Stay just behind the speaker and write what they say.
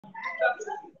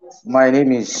My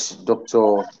name is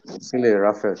Dr. Sile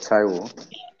Raphael Taiwo,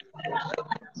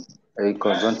 a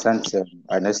consultant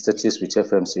anesthetist with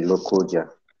FMC Lokoja,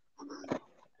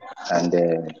 and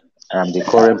I'm the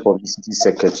current publicity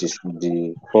secretary from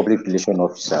the public relation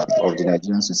officer of the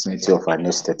Nigerian Society of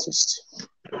Anesthetists.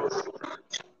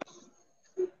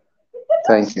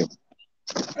 Thank you.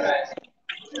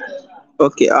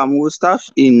 Okay, we'll start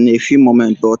in a few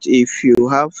moments, but if you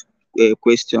have a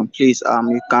question, please,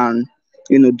 you can,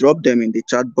 drop them in the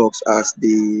chat box as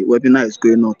the webinar is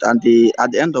going on. And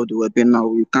at the end of the webinar,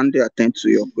 we can attend to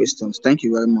your questions. Thank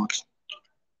you very much.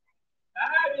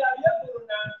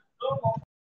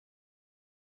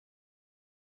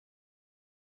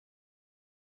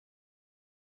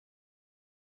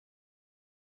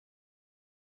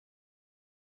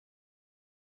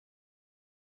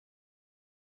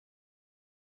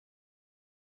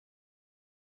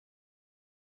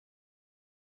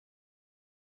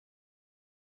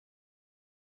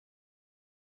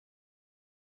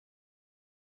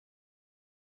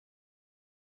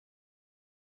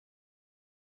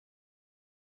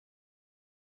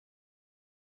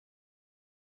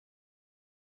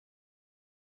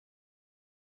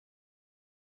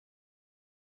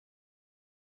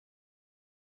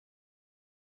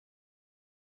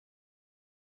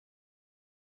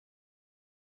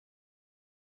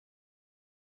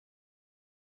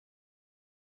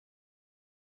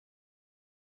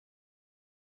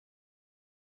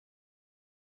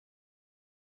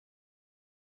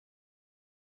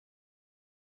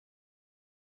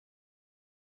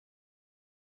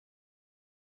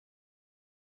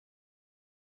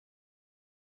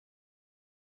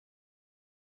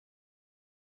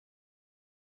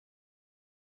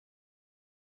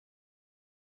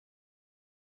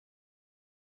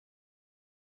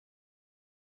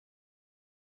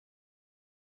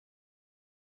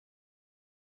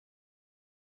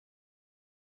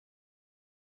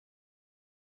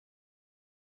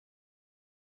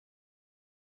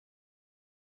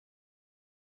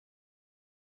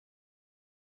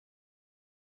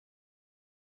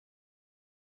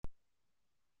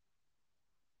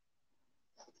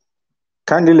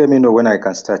 Kindly let me know when I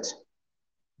can start.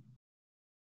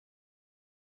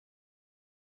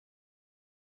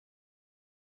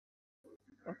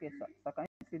 Okay, so can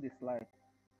you see the slide?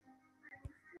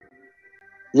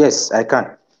 Yes, I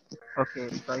can. Okay,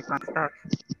 so you can start.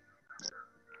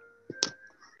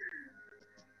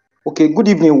 Okay, good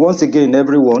evening once again,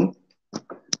 everyone.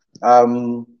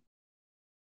 To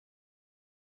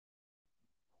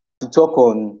talk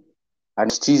on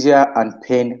anesthesia and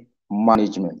pain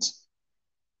management.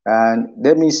 And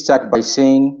let me start by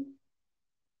saying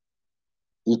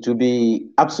it will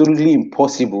be absolutely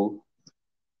impossible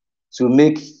to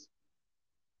make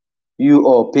you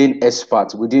all pain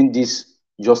expert within this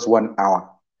just 1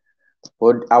 hour.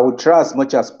 But I will try as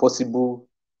much as possible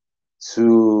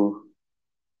to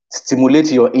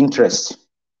stimulate your interest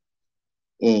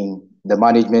in the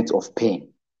management of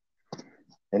pain.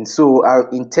 And so I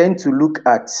intend to look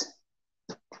at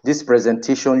this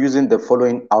presentation using the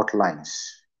following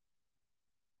outlines.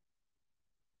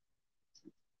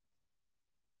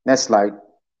 Next slide.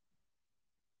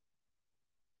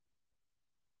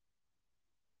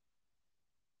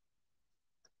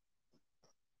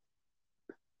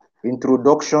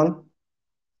 Introduction.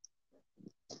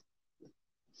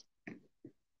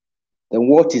 Then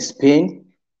what is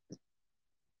pain?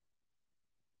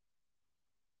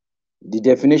 The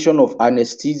definition of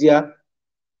anesthesia,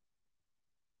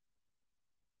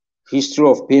 history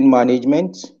of pain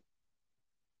management,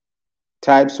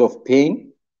 types of pain.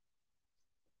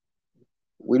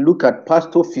 We look at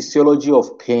pathophysiology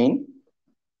of pain,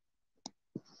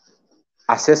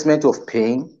 assessment of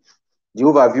pain, the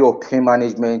overview of pain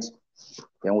management,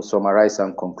 then we'll summarize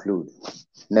and conclude.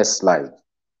 Next slide.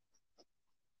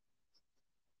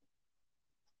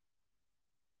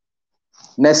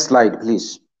 Next slide,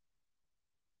 please.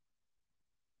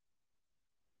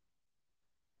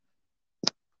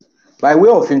 By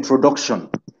way of introduction,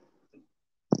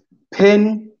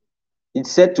 pain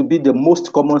is said to be the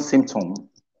most common symptom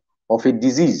of a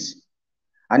disease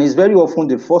and is very often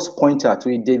the first pointer to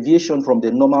a deviation from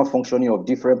the normal functioning of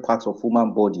different parts of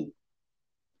human body.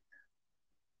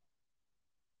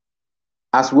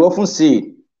 As we often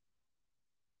see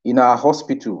in our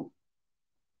hospital,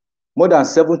 more than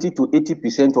 70 to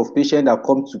 80% of patients that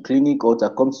come to clinic or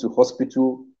that comes to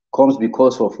hospital comes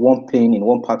because of one pain in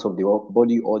one part of the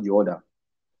body or the other.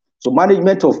 So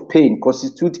management of pain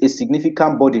constitutes a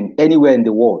significant burden anywhere in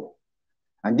the world.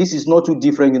 And this is not too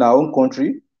different in our own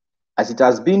country, as it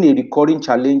has been a recurring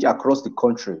challenge across the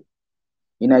country.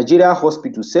 In Nigeria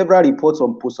hospitals, several reports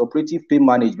on postoperative pain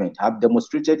management have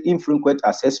demonstrated infrequent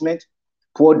assessment,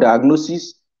 poor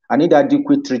diagnosis, and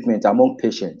inadequate treatment among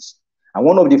patients. And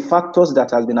one of the factors that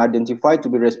has been identified to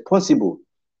be responsible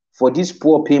for this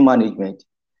poor pain management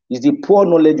is the poor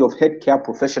knowledge of healthcare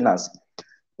professionals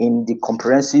in the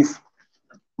comprehensive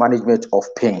management of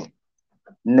pain.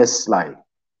 Next slide.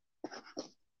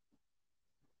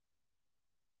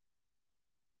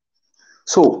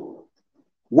 So,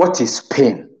 what is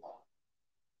pain?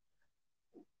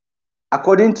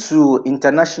 According to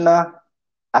International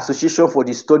Association for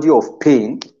the Study of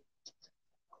Pain,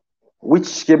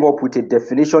 which came up with a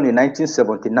definition in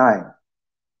 1979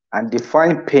 and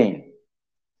defined pain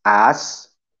as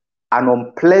an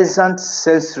unpleasant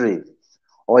sensory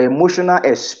or emotional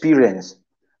experience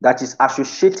that is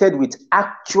associated with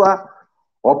actual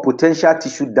or potential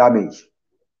tissue damage,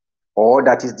 or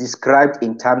that is described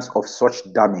in terms of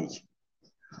such damage.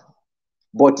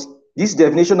 But this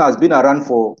definition has been around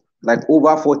for like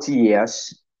over 40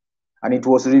 years, and it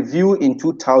was reviewed in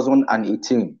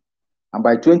 2018. And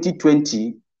by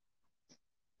 2020,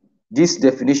 this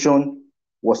definition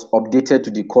was updated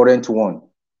to the current one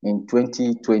in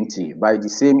 2020 by the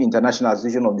same International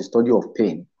Association of the Study of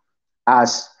Pain.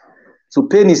 So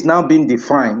pain is now being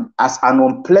defined as an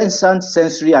unpleasant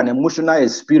sensory and emotional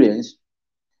experience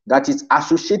that is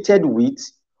associated with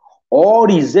or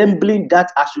resembling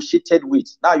that associated with.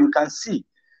 Now you can see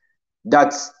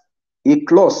that a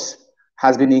clause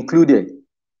has been included,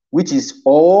 which is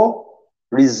or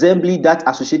resembling that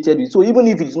associated with. So even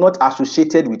if it's not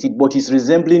associated with it, but it's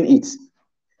resembling it,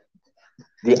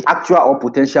 the actual or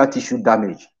potential tissue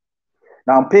damage.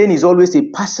 Now, pain is always a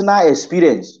personal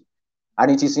experience,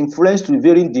 and it is influenced to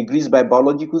varying degrees by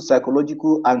biological,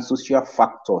 psychological, and social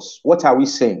factors. What are we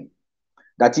saying?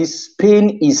 That is,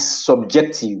 pain is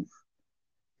subjective.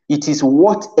 It is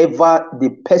whatever the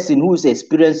person who is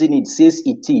experiencing it says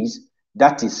it is,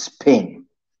 that is pain.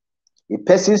 A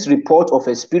person's report of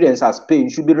experience as pain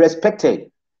should be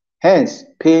respected. Hence,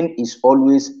 pain is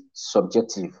always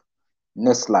subjective.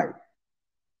 Next slide.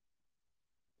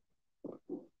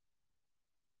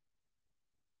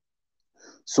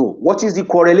 So, what is the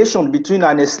correlation between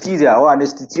anesthesia or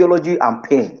anesthesiology and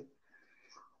pain?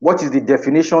 What is the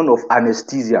definition of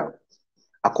anesthesia?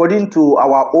 According to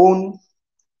our own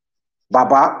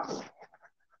Baba,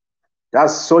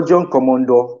 that's Surgeon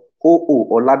Commodore O.O.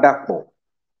 Oladapo,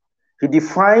 he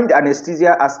defined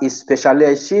anesthesia as a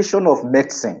specialization of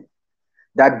medicine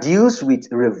that deals with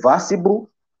reversible,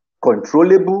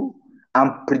 controllable,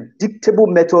 and predictable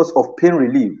methods of pain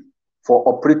relief for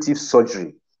operative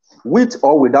surgery, with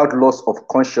or without loss of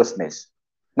consciousness.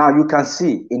 Now you can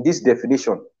see in this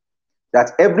definition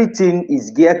that everything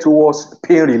is geared towards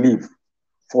pain relief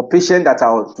for patients that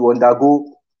are to undergo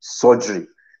surgery,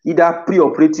 either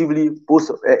preoperatively,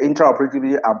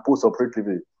 intraoperatively, and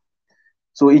postoperatively.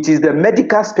 So it is the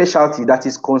medical specialty that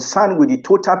is concerned with the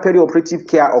total perioperative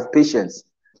care of patients,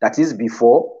 that is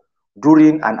before,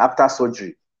 during, and after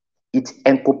surgery. It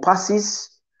encompasses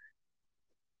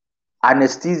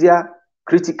anesthesia,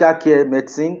 critical care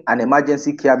medicine, and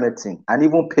emergency care medicine, and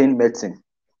even pain medicine.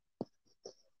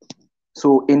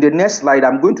 So in the next slide,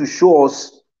 I'm going to show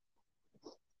us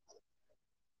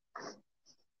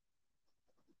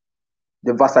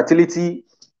the versatility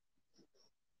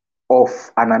of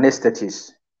an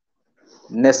anesthetist.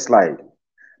 Next slide.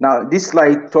 Now, this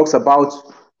slide talks about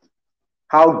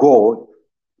how God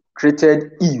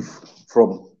created Eve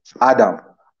from Adam,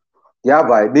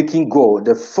 thereby making God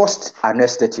the first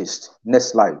anesthetist.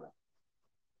 Next slide.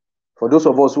 For those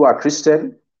of us who are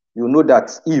Christian, you know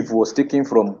that Eve was taken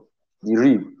from the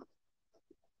rib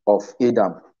of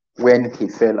Adam when he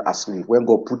fell asleep, when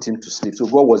God put him to sleep. So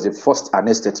God was the first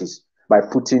anesthetist by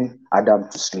putting Adam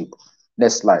to sleep.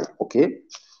 Next slide, okay?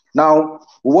 Now,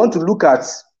 we want to look at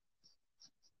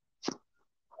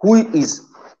who is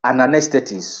an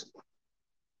anesthetist,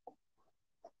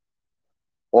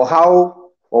 or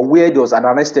how or where does an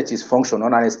anesthetist function,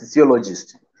 an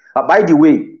anesthesiologist. By the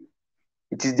way,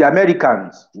 it is the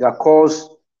Americans that calls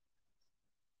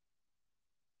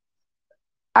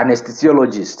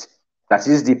anesthesiologist, that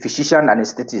is the physician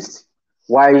anesthetist,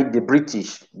 while the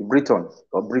Britain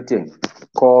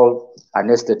call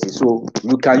anesthetist. So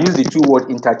you can use the two words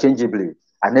interchangeably,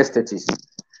 anesthetist.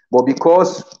 But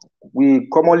because we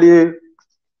commonly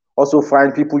also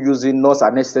find people using nurse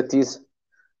anesthetist,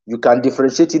 you can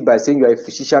differentiate it by saying you are a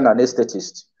physician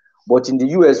anesthetist. But in the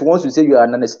US, once you say you are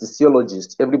an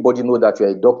anesthesiologist, everybody knows that you are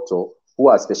a doctor who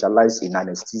has specialized in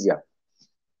anesthesia.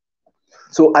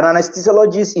 So an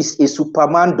anesthesiologist is a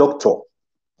Superman doctor.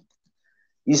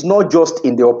 He's not just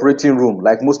in the operating room,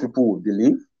 like most people would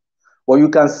believe, But you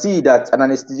can see that an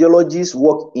anesthesiologist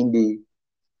works in the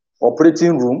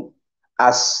operating room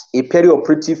as a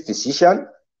perioperative physician.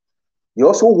 They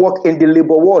also work in the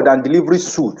labor ward and delivery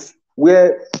suite,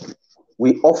 where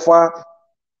we offer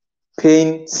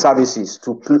pain services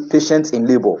to patients in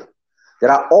labor.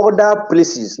 There are other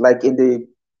places like in the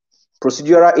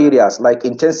procedural areas like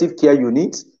intensive care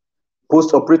units,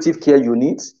 post-operative care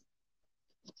units,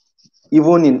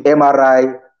 even in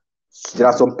MRI. There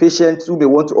are some patients who may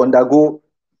want to undergo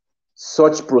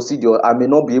such procedure and may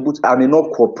not be able to, may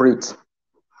not cooperate.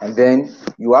 And then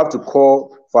you have to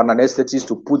call for an anesthetist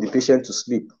to put the patient to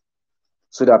sleep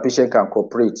so that patient can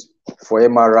cooperate for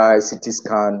MRI, CT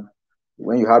scan,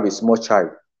 when you have a small child.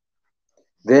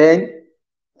 Then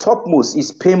topmost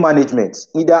is pain management,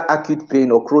 either acute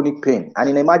pain or chronic pain. And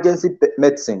in emergency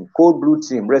medicine, cold blue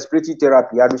team, respiratory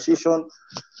therapy, administration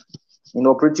in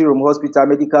operating room, hospital,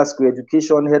 medical school,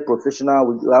 education, health professional.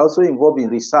 We are also involved in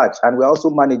research, and we're also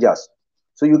managers.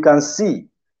 So you can see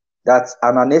that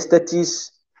an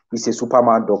anesthetist is a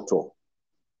Superman doctor.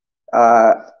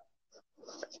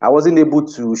 I wasn't able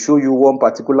to show you one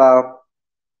particular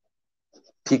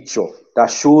picture that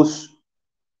shows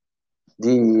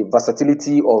the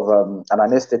versatility of an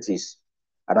anesthetist.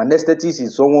 An anesthetist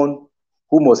is someone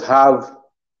who must have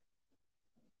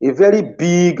a very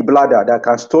big bladder that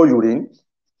can store urine,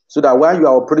 so that when you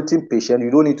are operating patient,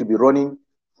 you don't need to be running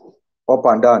up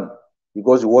and down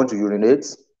because you want to urinate.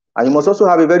 And you must also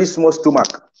have a very small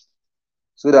stomach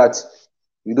so that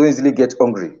you don't easily get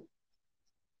hungry.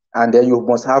 And then you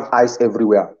must have eyes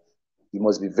everywhere. You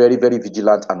must be very, very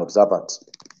vigilant and observant,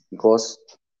 because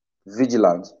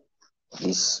vigilance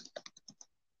is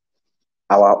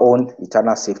our own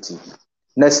eternal safety.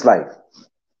 Next slide.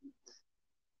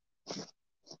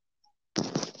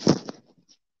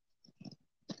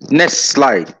 Next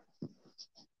slide.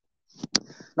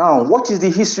 Now, what is the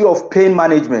history of pain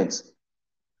management?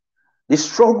 The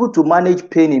struggle to manage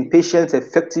pain in patients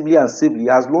effectively and safely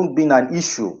has long been an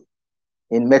issue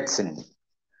in medicine.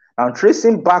 And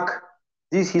tracing back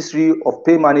this history of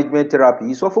pain management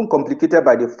therapy is often complicated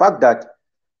by the fact that,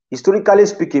 historically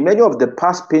speaking, many of the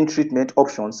past pain treatment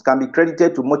options can be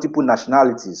credited to multiple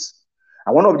nationalities.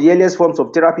 And one of the earliest forms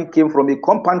of therapy came from a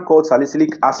compound called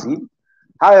salicylic acid.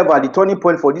 However, the turning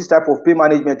point for this type of pain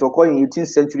management occurred in 18th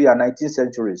century and 19th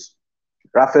centuries.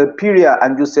 Raphael Perea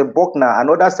and Joseph Buckner and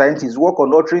other scientists work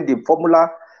on altering the formula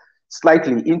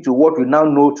slightly into what we now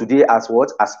know today as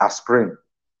what? As aspirin.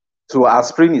 So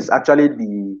aspirin is actually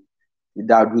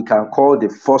that we can call the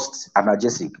first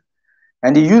analgesic.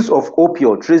 And the use of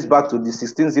opioid traced back to the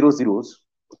 1600s,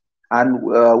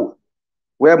 and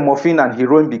where morphine and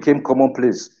heroin became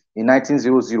commonplace in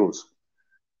 1900s.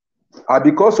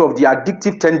 Because of the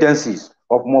addictive tendencies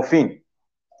of morphine,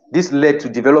 this led to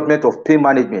development of pain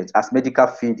management as medical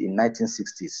field in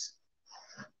 1960s.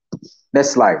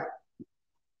 Next slide.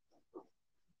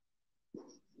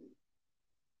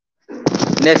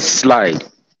 Next slide.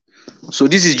 So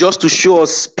this is just to show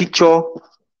us picture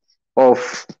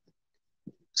of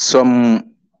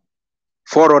some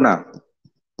forerunner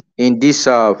in this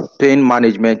pain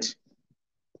management.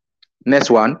 Next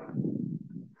one.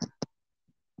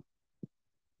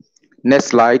 Next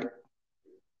slide.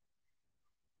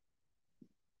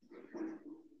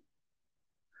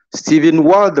 Stephen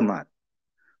Waldman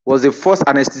was the first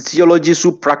anesthesiologist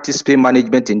who practiced pain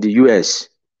management in the US,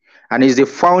 and is the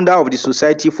founder of the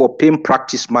Society for Pain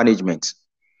Practice Management,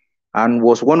 and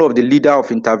was one of the leaders of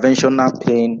interventional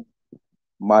pain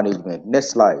management.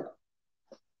 Next slide.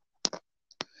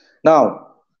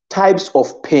 Now, types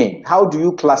of pain. How do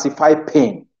you classify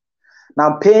pain?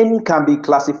 Now, pain can be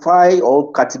classified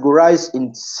or categorized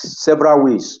in several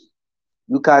ways.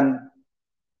 You can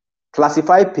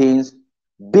classify pains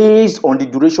based on the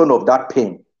duration of that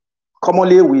pain.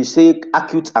 Commonly, we say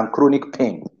acute and chronic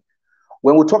pain.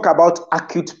 When we talk about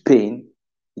acute pain,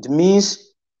 it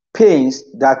means pains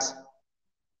that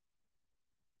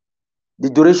the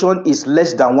duration is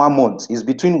less than 1 month, is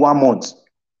between 1 month.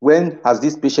 When has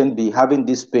this patient been having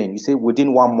this pain? You say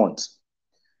within 1 month.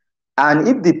 And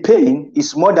if the pain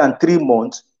is more than 3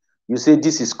 months, you say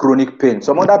this is chronic pain.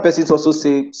 Some other persons also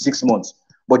say 6 months.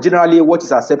 But generally, what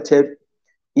is accepted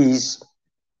is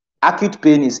acute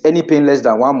pain is any pain less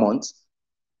than 1 month.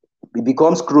 It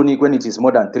becomes chronic when it is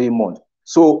more than 3 months.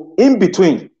 So in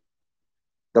between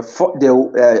the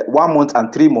 1 month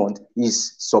and 3 months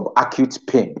is subacute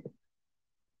pain.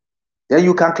 Then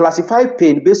you can classify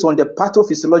pain based on the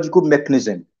pathophysiological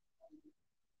mechanism.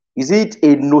 Is it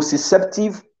a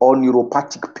nociceptive or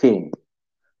neuropathic pain?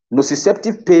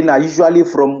 Nociceptive pain are usually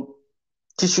from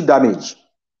tissue damage,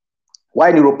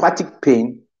 while neuropathic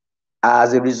pain are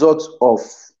as a result of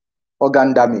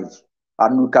organ damage.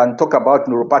 And we can talk about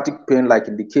neuropathic pain like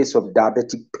in the case of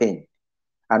diabetic pain.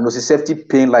 And nociceptive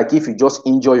pain like if you just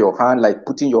injure your hand, like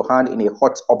putting your hand in a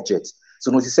hot object.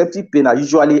 So nociceptive pain are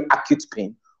usually acute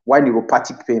pain, while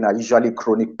neuropathic pain are usually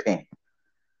chronic pain.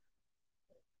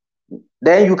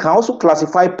 Then you can also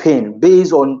classify pain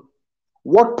based on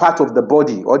what part of the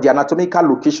body or the anatomical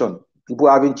location. People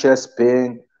having chest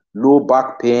pain, low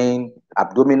back pain,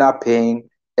 abdominal pain,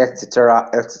 etc.,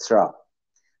 etc.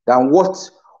 Then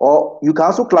or you can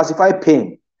also classify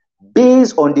pain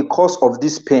based on the cause of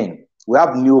this pain. We have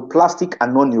neoplastic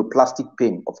and non-neoplastic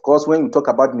pain. Of course, when we talk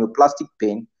about neoplastic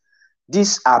pain,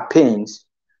 these are pains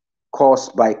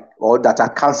caused by or that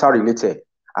are cancer related,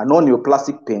 and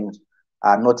non-neoplastic pains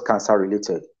are not cancer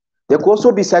related. There could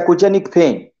also be psychogenic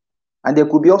pain, and we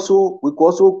could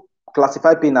also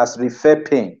classify pain as refer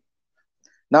pain.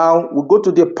 Now we go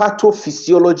to the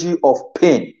pathophysiology of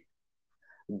pain.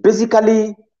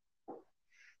 Basically,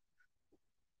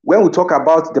 when we talk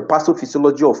about the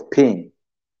pathophysiology of pain,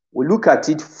 we look at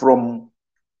it from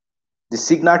the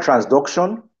signal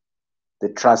transduction, the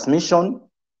transmission,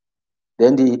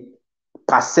 then the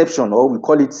perception, or we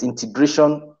call it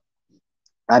integration,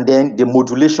 and then the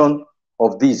modulation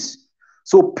of this.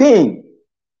 So pain,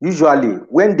 usually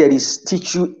when there is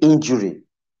tissue injury,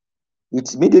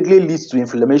 it immediately leads to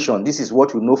inflammation. This is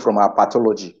what we know from our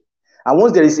pathology. And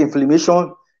once there is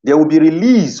inflammation, there will be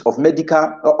release of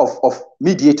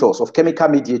mediators, of chemical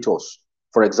mediators.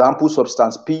 For example,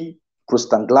 substance P,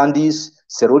 prostaglandins,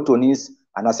 serotonin,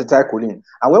 and acetylcholine.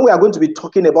 And when we are going to be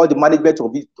talking about the management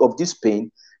of this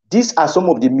pain, these are some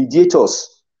of the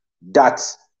mediators that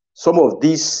some of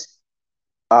these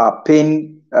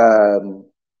pain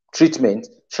treatment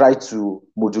try to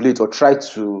modulate or try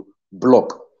to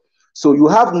block. So you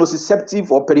have nociceptive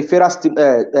or peripheral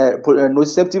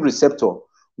nociceptive receptor,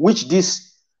 which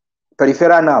this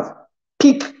peripheral nerve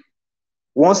pick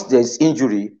once there's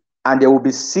injury, and there will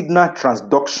be signal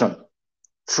transduction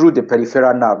through the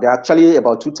peripheral nerve. There are actually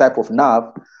about two types of nerve.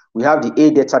 We have the A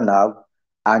delta nerve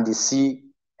and the C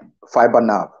fiber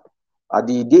nerve.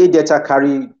 The A delta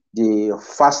carry the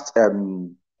fast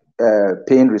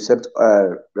pain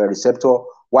receptor,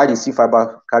 while the C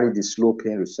fiber carry the slow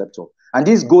pain receptor. And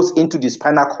this goes into the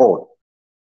spinal cord.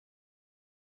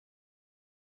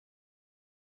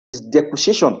 It's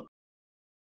depreciation.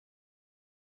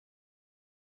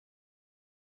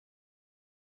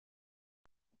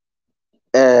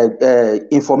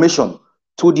 Information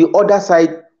to the other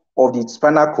side of the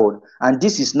spinal cord, and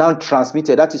this is now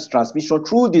transmitted, that is transmission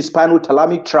through the spinal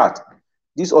thalamic tract.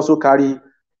 This also carry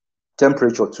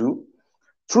temperature too,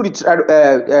 through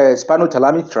the spinal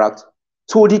thalamic tract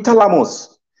to the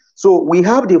thalamus. So we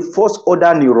have the first order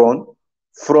neuron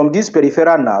from this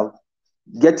peripheral nerve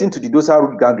getting to the dorsal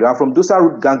root ganglion, and from dorsal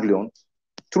root ganglion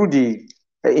through the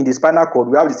in the spinal cord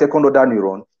we have the second order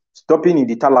neuron stopping in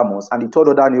the thalamus, and the third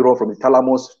order neuron from the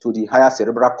thalamus to the higher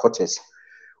cerebral cortex,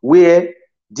 where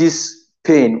this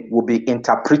pain will be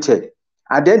interpreted.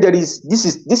 And then there is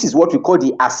this is what we call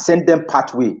the ascending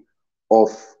pathway of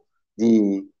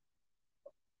the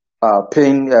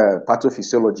pain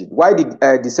pathophysiology. Why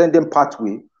the descending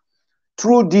pathway?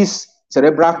 Through this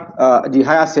cerebral, the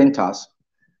higher centers,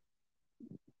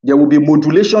 there will be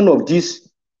modulation of these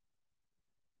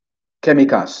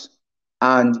chemicals,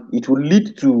 and it will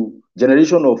lead to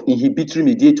generation of inhibitory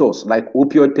mediators like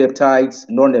opioid peptides,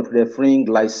 norepinephrine,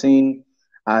 glycine,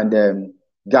 and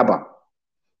GABA.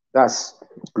 That's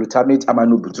glutamate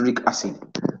aminobutyric acid.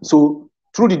 So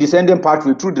through the descending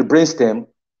pathway, through the brainstem,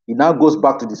 it now goes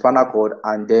back to the spinal cord,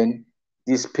 and then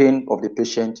this pain of the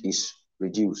patient is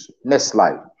reduced. Next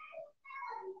slide.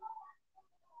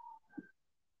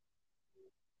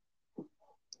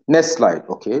 Next slide,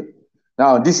 okay.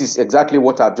 Now, this is exactly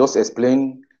what I've just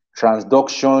explained.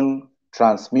 Transduction,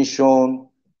 transmission,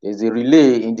 there's a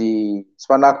relay in the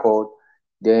spinal cord,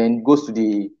 then goes to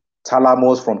the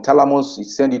thalamus. From thalamus, it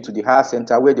sends it to the higher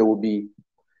center, where there will be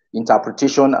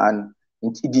interpretation and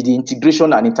the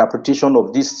integration and interpretation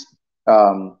of this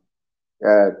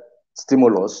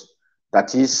stimulus,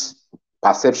 that is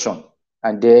perception.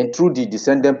 And then through the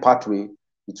descending pathway,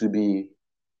 it will be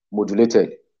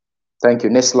modulated. Thank you.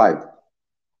 Next slide.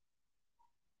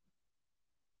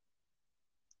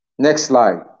 Next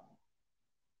slide.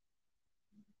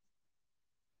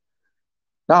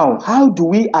 Now, how do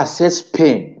we assess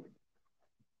pain?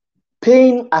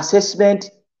 Pain assessment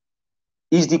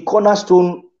is the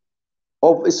cornerstone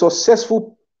of a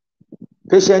successful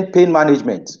patient pain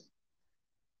management.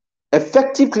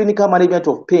 Effective clinical management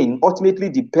of pain ultimately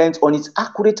depends on its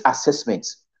accurate assessment,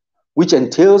 which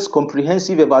entails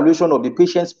comprehensive evaluation of the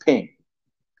patient's pain,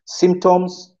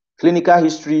 symptoms, clinical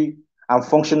history, and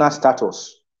functional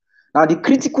status. Now, the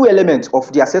critical elements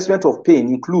of the assessment of pain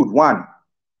include: one,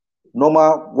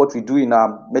 normal, what we do in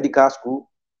our medical school.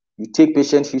 You take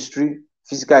patient history,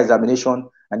 physical examination,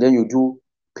 and then you do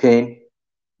pain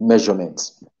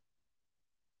measurements.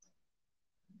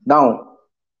 Now,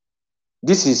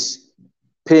 this is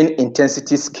pain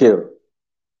intensity scale.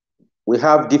 We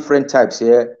have different types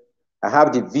here. I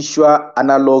have the visual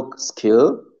analog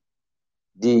scale,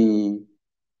 the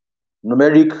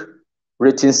numeric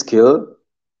rating scale,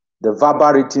 the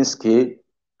verbal rating scale,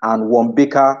 and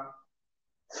Wong-Baker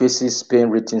faces pain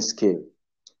rating scale.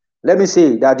 Let me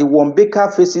say that the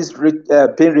Wong-Baker faces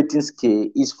pain rating scale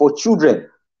is for children.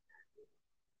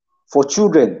 For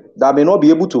children that may not be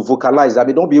able to vocalize, that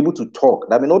may not be able to talk,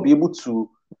 that may not be able to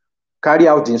carry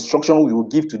out the instruction we will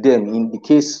give to them in the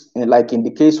case, like in the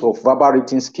case of verbal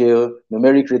rating scale,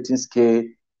 numeric rating scale,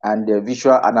 and the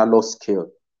visual analog scale.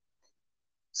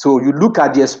 So you look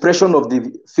at the expression of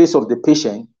the face of the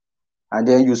patient, and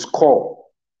then you score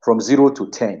from 0 to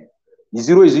 10. The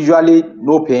 0 is usually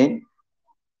no pain,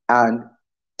 and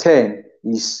 10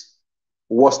 is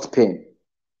worst pain.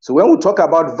 So when we talk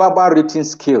about verbal rating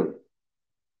scale,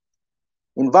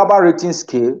 in verbal rating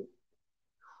scale,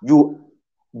 you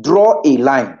draw a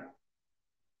line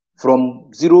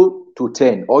from 0 to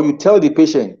 10, or you tell the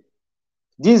patient,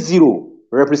 this 0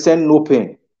 represents no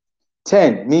pain,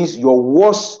 10 means your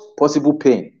worst possible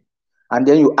pain, and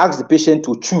then you ask the patient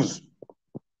to choose.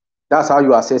 That's how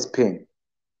you assess pain.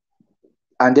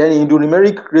 And then in the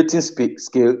numeric rating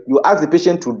scale, you ask the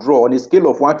patient to draw on a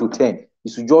scale of 1 to 10.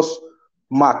 You should just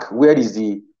mark where is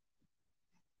the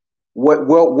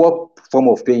what form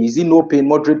of pain. Is it no pain,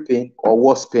 moderate pain, or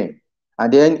worse pain?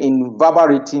 And then in verbal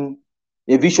rating,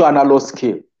 a visual analog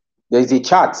scale, there is a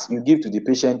chart you give to the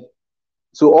patient.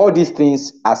 So all these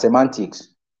things are semantics.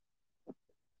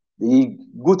 The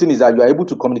good thing is that you are able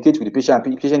to communicate with the patient,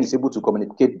 and the patient is able to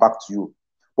communicate back to you.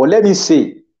 But let me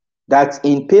say that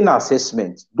in pain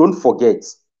assessment, don't forget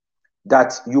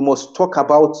that you must talk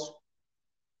about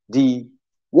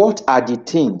what are the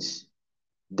things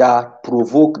that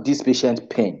provoke this patient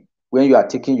pain when you are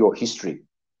taking your history.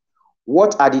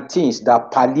 What are the things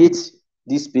that palliate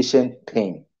this patient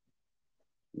pain?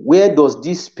 Where does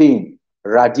this pain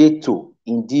radiate to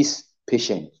in this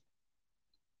patient?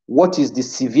 What is the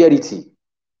severity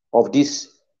of this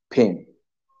pain?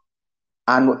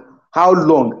 And how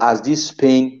long has this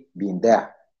pain been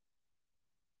there?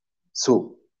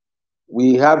 So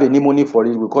we have a mnemonic for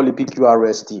it. We call it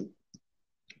PQRST.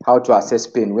 How to assess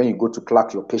pain when you go to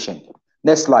clerk your patient.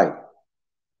 Next slide.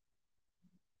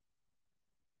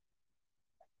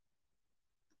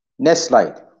 Next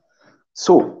slide.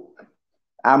 So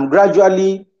I'm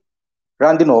gradually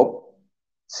rounding up,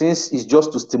 since it's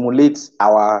just to stimulate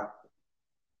our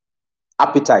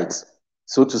appetite,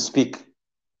 so to speak,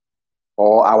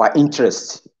 or our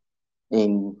interest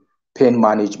in pain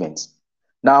management.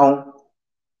 Now,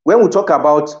 when we talk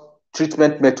about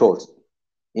treatment methods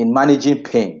in managing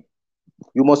pain,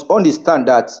 you must understand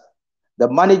that the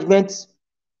management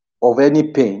of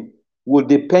any pain will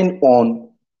depend on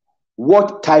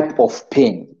what type of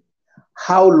pain,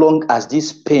 how long has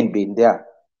this pain been there.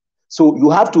 So you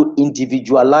have to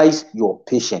individualize your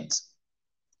patient.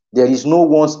 There is no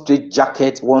one straight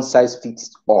jacket, one size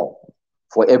fits all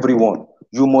for everyone.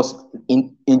 You must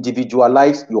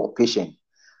individualize your patient.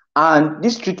 And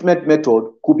this treatment method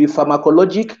could be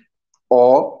pharmacologic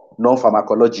or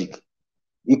non-pharmacologic.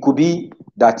 It could be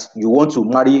that you want to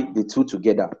marry the two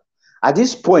together. At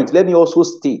this point, let me also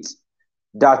state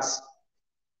that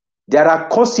there are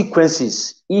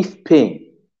consequences if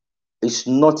pain is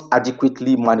not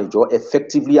adequately managed or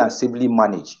effectively and safely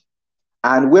managed.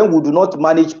 And when we do not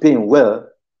manage pain well,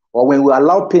 or when we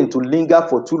allow pain to linger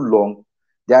for too long,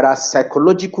 there are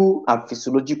psychological and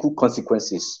physiological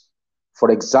consequences.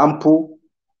 For example,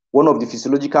 one of the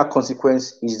physiological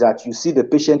consequences is that you see the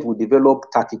patient will develop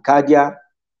tachycardia,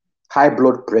 high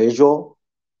blood pressure,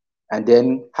 and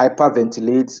then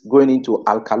hyperventilate, going into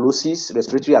alkalosis,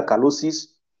 respiratory alkalosis.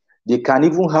 They can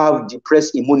even have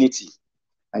depressed immunity.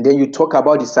 And then you talk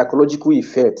about the psychological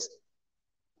effects.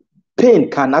 Pain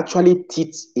can actually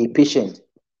teach a patient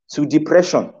to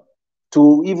depression,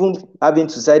 to even having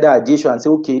suicidal ideation and say,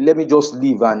 okay, let me just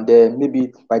live, and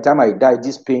maybe by the time I die,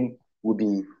 this pain will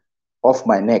be off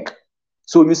my neck.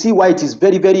 So you see why it is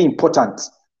very, very important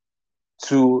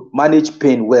to manage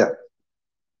pain well.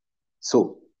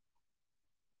 So,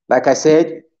 like I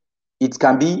said, it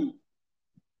can be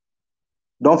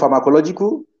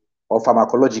non-pharmacological or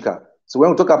pharmacological. So when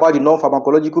we talk about the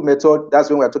non-pharmacological method, that's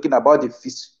when we're talking about the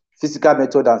physical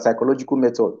method and psychological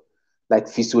method. like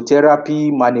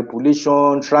physiotherapy,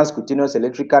 manipulation, transcutaneous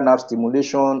electrical nerve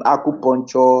stimulation,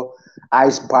 acupuncture,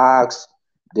 ice packs.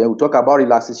 Then we talk about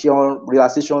relaxation,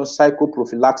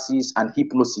 psychoprophylaxis, and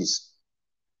hypnosis.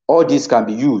 All these can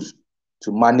be used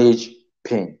to manage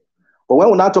pain. But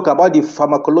when we now talk about the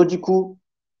pharmacological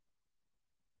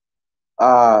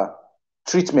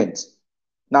treatment,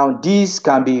 now these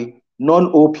can be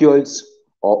non-opioids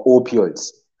or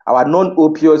opioids. Our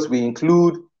non-opioids will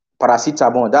include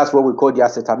paracetamol, that's what we call the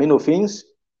acetaminophen,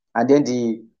 and then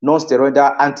the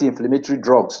non-steroidal anti-inflammatory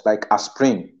drugs like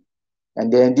aspirin.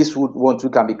 And then this one too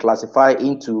can be classified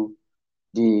into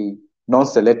the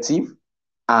non-selective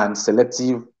and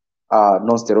selective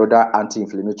non-steroidal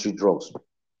anti-inflammatory drugs.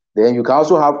 Then you can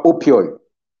also have opioid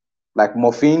like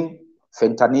morphine,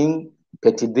 fentanyl,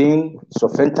 petidine,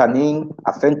 sulfentanyl,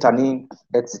 afentanyl,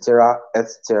 etc.,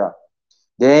 etc.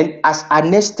 Then as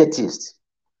anesthetists,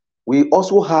 we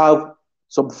also have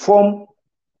some form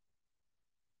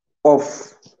of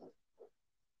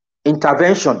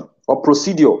intervention or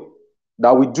procedure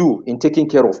that we do in taking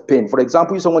care of pain. For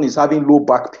example, if someone is having low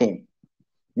back pain,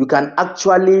 you can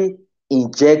actually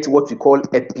inject what we call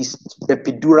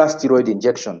epidural steroid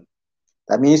injection.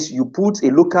 That means you put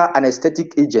a local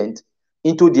anesthetic agent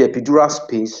into the epidural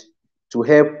space to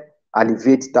help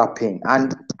alleviate that pain.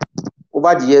 And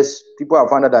over the years, people have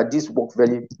found out that this works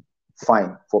very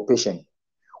fine for patients.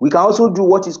 We can also do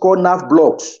what is called nerve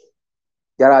blocks.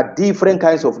 There are different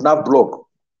kinds of nerve block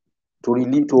to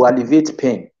alleviate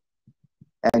pain.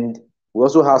 And we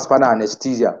also have spinal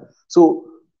anesthesia. So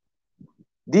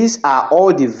these are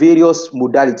all the various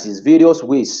modalities, various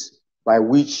ways by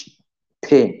which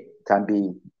pain can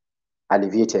be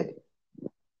alleviated.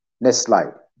 Next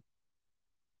slide.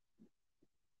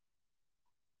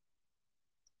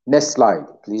 Next slide,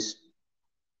 please.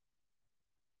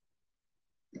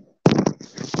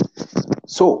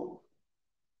 So,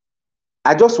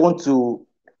 I just want to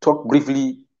talk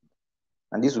briefly,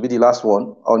 and this will be the last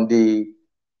one, on the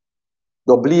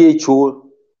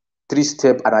WHO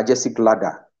 3-step analgesic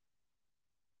ladder.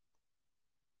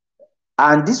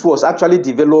 And this was actually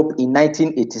developed in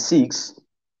 1986.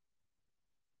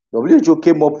 WHO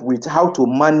came up with how to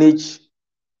manage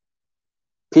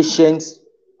patients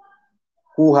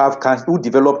who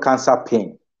develop cancer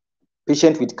pain,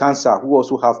 patients with cancer who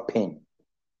also have pain.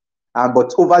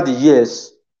 But over the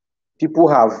years, people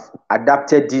have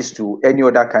adapted this to any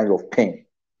other kind of pain.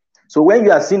 So when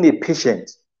you are seeing a patient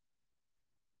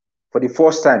for the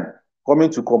first time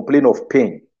coming to complain of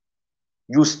pain,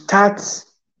 you start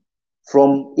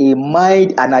from a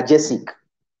mild analgesic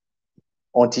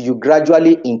until you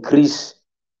gradually increase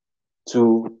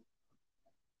to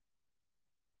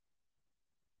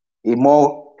a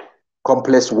more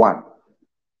complex one,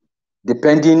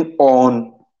 depending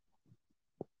on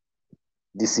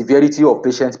the severity of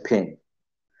patient's pain.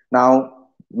 Now,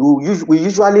 we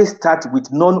usually start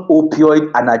with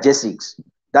non-opioid analgesics.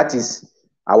 That is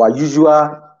our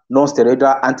usual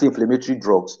non-steroidal anti-inflammatory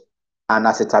drugs and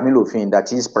acetaminophen,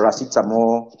 that is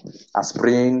paracetamol,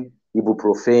 aspirin,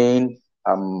 ibuprofen,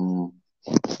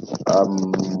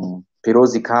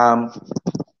 piroxicam,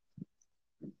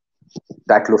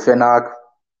 diclofenac,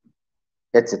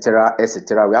 etc.,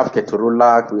 etc. We have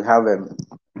ketorolac, we have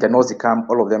denosecam,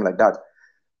 all of them like that.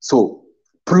 So,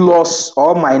 plus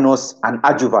or minus an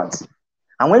adjuvant.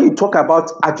 And when you talk about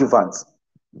adjuvants,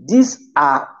 these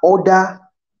are other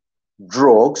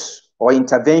drugs or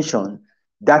intervention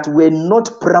that were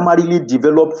not primarily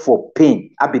developed for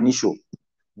pain ab initio,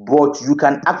 but you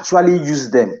can actually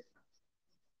use them.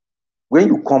 When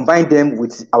you combine them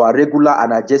with our regular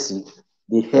analgesic,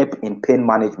 they help in pain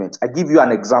management. I give you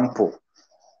an example,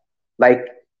 like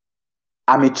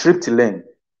amitriptyline.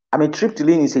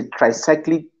 Amitriptyline is a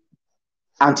tricyclic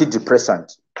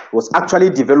antidepressant. It was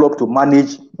actually developed to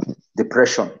manage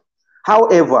depression.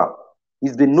 However,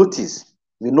 it's been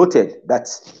noted that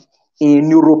in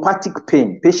neuropathic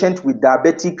pain, patients with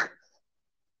diabetic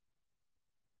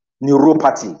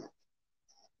neuropathy,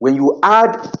 when you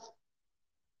add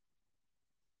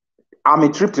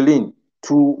amitriptyline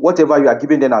to whatever you are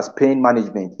giving them as pain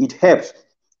management, it helps,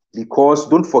 because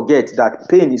don't forget that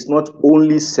pain is not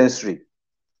only sensory,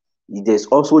 there's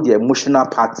also the emotional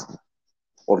part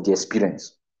of the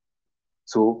experience.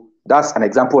 So that's an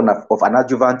example of an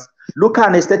adjuvant. Local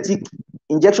anesthetic,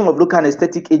 injection of local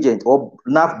anesthetic agent or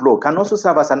nerve block can also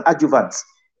serve as an adjuvant.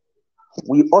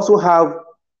 We also have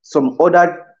some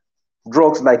other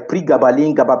drugs like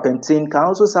pregabalin, gabapentin can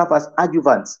also serve as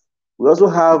adjuvants. We also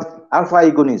have alpha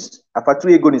 2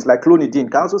 agonists like clonidine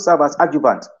can also serve as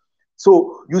adjuvant.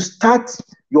 So you start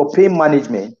your pain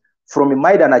management from a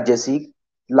mild analgesic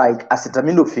like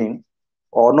acetaminophen,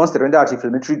 or non-steroidal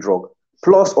anti-inflammatory drug,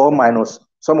 plus or minus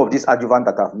some of these adjuvants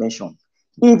that I've mentioned.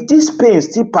 If this pain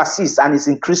still persists and is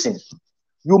increasing,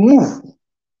 you move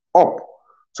up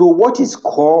to what is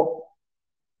called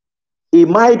a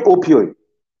mild opioid.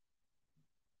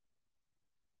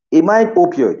 A mild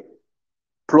opioid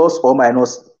plus or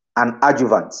minus an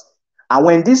adjuvant. And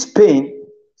when this pain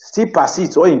still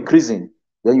persists or increasing,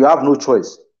 then you have no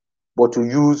choice but to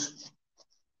use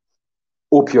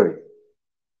opioid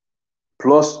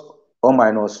plus or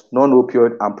minus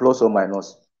non-opioid and plus or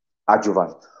minus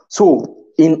adjuvant. So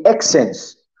in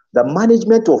essence, the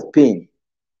management of pain,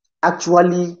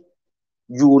 actually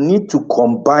you need to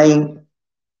combine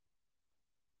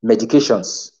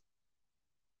medications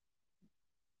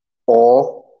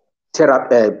or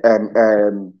therapy.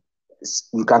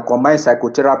 You can combine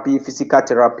psychotherapy, physical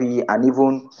therapy, and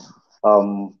even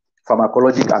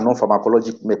pharmacologic and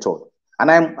non-pharmacologic method. And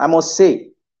I must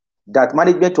say that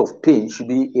management of pain should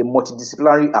be a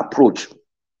multidisciplinary approach.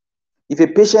 If a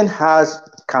patient has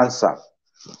cancer,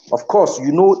 of course,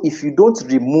 you know, if you don't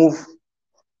remove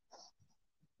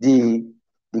the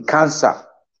cancer,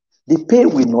 the pain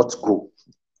will not go.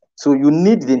 So you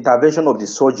need the intervention of the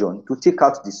surgeon to take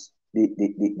out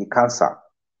the cancer.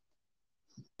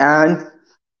 And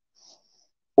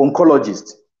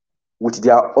oncologists, which they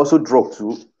are also drug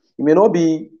too, it may not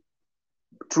be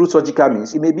through surgical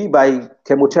means, it may be by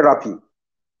chemotherapy.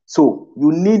 So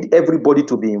you need everybody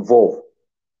to be involved.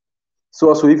 So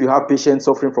also if you have patients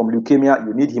suffering from leukemia,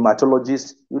 you need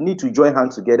hematologists, you need to join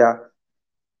hands together.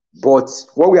 But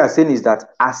what we are saying is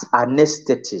that as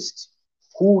anesthetists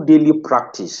who daily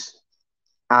practice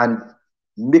and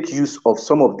make use of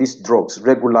some of these drugs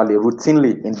regularly,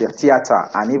 routinely in the theater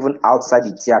and even outside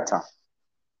the theater,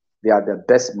 they are the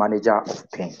best manager of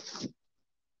pain.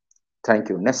 Thank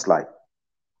you. Next slide.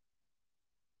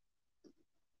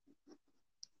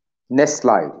 Next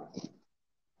slide.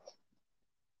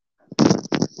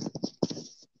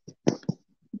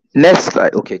 Next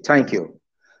slide. Okay, thank you.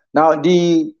 Now,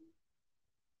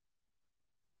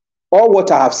 all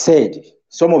what I have said,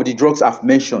 some of the drugs I've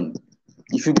mentioned,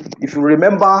 if you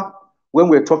remember when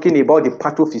we're talking about the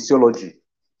pathophysiology,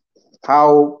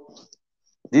 how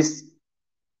this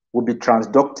will be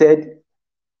transducted,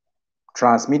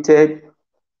 transmitted,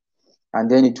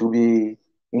 and then it will be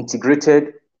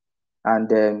integrated, and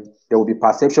then there will be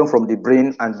perception from the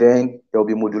brain, and then there will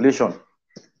be modulation.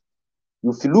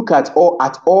 If you look at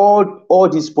all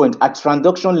these points, at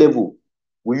transduction level,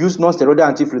 we use non-steroidal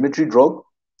anti-inflammatory drug,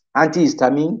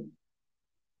 antihistamine,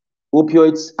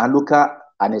 opioids, and local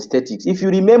anesthetics. If you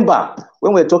remember,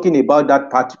 when we're talking about that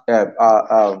part,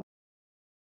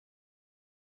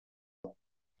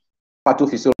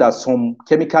 pathophysiology, that some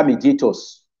chemical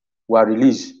mediators were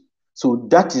released. So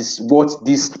that is what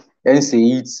this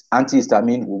NSAIDs,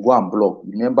 antihistamine will go and block.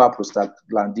 Remember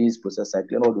prostaglandins,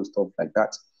 prostacyclin, all those stuff like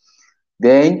that.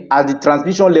 Then at the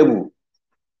transmission level,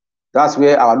 that's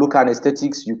where our local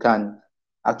anesthetics, you can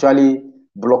actually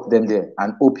block them there,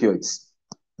 and opioids.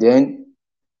 Then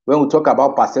when we talk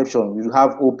about perception, you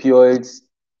have opioids,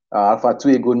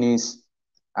 alpha-2 agonists,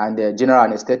 and general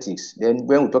anesthetics. Then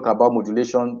when we talk about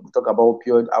modulation, we talk about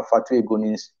opioid, alpha-2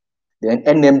 agonists. Then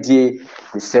NMDA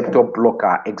receptor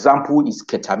blocker. Example is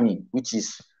ketamine, which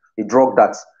is a drug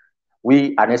that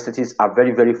we anesthetists are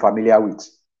very, very familiar with.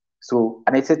 So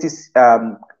anesthetists,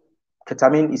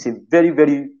 ketamine is a very,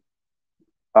 very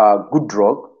good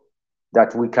drug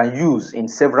that we can use in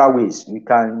several ways. You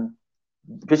can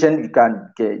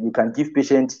give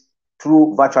patients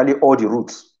through virtually all the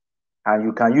routes, and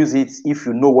you can use it if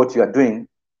you know what you are doing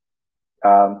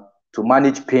to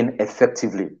manage pain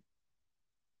effectively.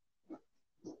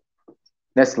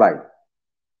 Next slide.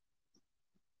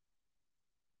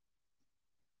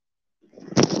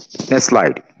 Next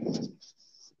slide.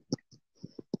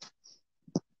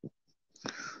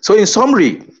 So in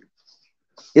summary,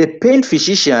 a pain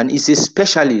physician is a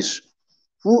specialist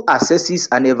who assesses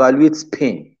and evaluates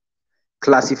pain,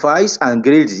 classifies and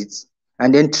grades it,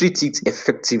 and then treats it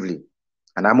effectively.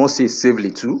 And I must say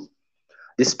safely too.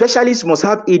 The specialist must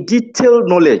have a detailed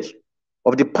knowledge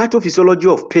of the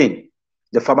pathophysiology of pain,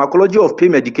 the pharmacology of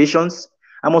pain medications,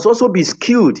 and must also be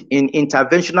skilled in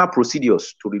interventional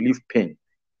procedures to relieve pain.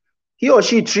 He or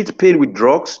she treats pain with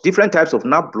drugs, different types of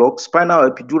nerve blocks, spinal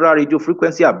epidural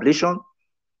radiofrequency ablation,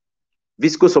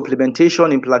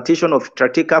 viscosupplementation, implantation of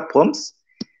tracheal pumps,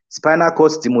 spinal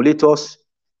cord stimulators,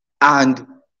 and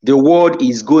the world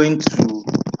is going to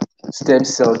stem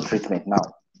cell treatment now.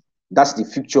 That's the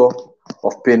future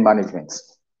of pain management.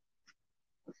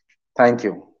 Thank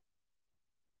you.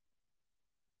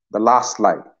 The last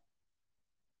slide.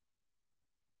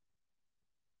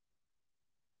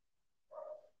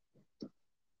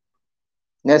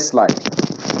 Next slide.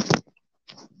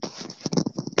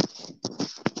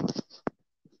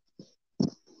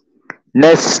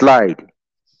 Next slide.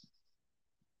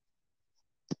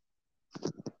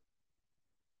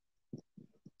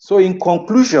 So in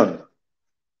conclusion,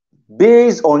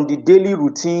 based on the daily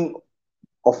routine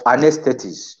of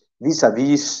anesthetists,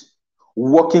 vis-a-vis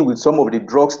working with some of the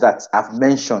drugs that I've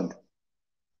mentioned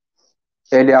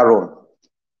earlier on,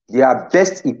 they are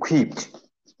best equipped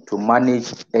to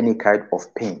manage any kind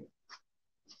of pain.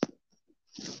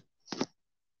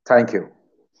 Thank you.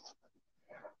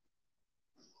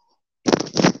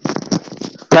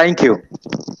 Thank you.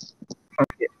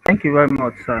 Okay, thank you very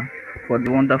much, sir, for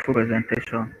the wonderful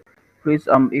presentation. Please,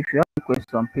 if you have a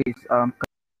question, please,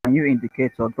 can you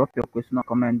indicate or drop your question or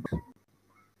comment?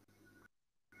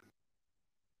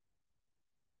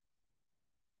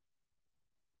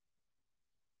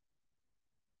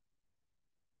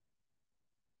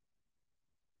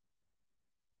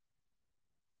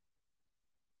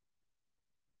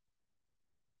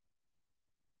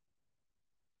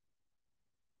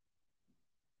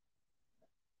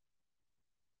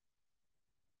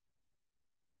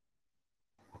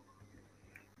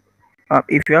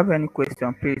 If you have any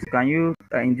question, please, can you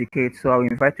indicate so I'll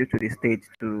invite you to the stage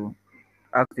to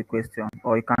ask the question,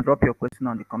 or you can drop your question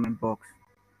on the comment box.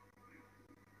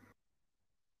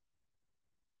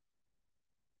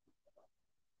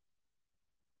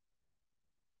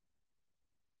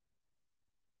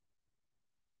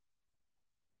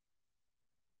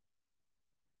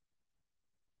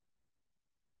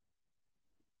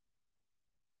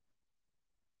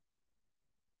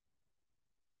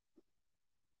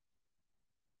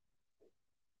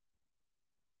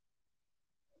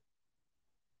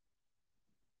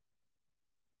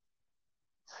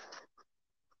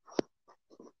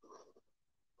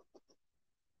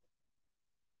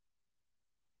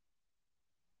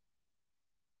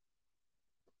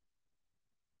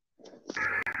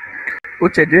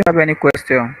 Uche, do you have any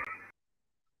question?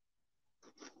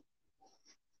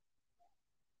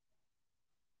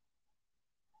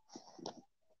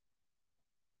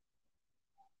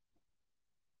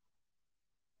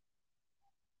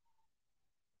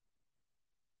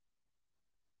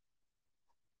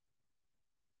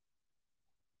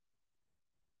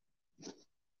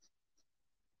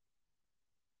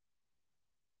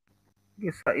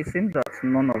 Yes, sir. It seems that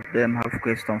none of them have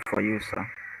question for you, sir.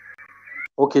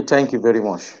 Okay, thank you very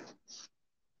much.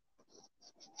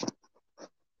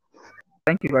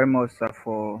 Thank you very much, sir,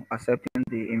 for accepting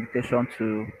the invitation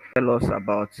to tell us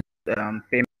about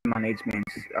pain management.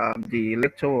 The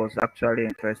lecture was actually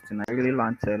interesting. I really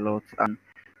learned a lot, and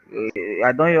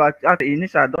I don't know.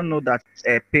 Initially, I don't know that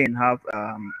pain have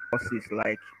causes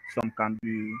like some can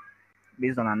be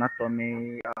based on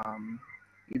anatomy.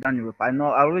 Either I know.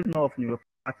 I always know of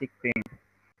neuropathic pain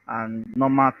and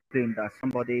normal pain that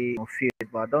somebody feels,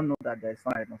 but I don't know that there's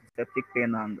some like septic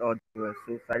pain and all the rest.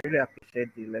 So I really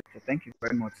appreciate the lecture. Thank you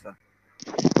very much, sir.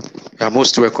 You're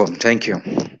most welcome. Thank you.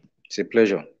 It's a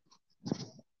pleasure.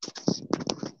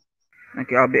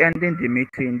 Okay, I'll be ending the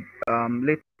meeting.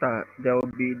 Later there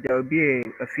will be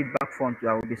a feedback form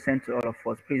that will be sent to all of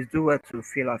us. Please do well to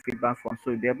fill our feedback form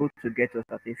so you'll be able to get your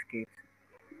certificate.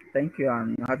 Thank you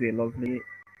and have a lovely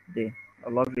day, a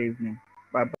lovely evening.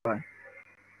 Bye bye.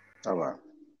 Bye bye.